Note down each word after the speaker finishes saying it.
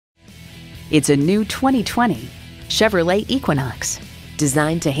It's a new 2020 Chevrolet Equinox,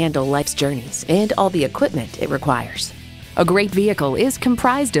 Designed to handle life's journeys and all the equipment it requires. A great vehicle is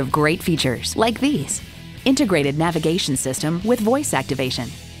comprised of great features like these: integrated navigation system with voice activation,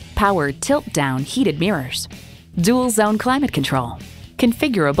 power tilt-down heated mirrors, dual-zone climate control,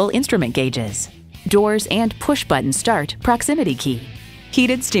 configurable instrument gauges, doors and push-button start proximity key,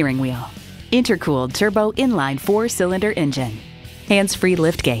 heated steering wheel, intercooled turbo inline 4-cylinder engine, hands-free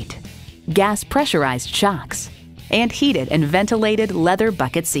liftgate, gas pressurized shocks, and heated and ventilated leather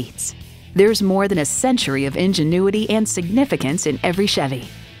bucket seats. There's more than a century of ingenuity and significance in every Chevy.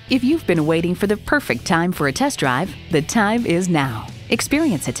 If you've been waiting for the perfect time for a test drive, the time is now.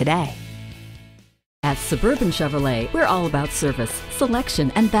 Experience it today. At Suburban Chevrolet, we're all about service,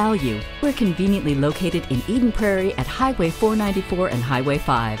 selection, and value. We're conveniently located in Eden Prairie at Highway 494 and Highway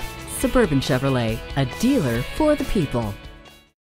 5. Suburban Chevrolet, a dealer for the people.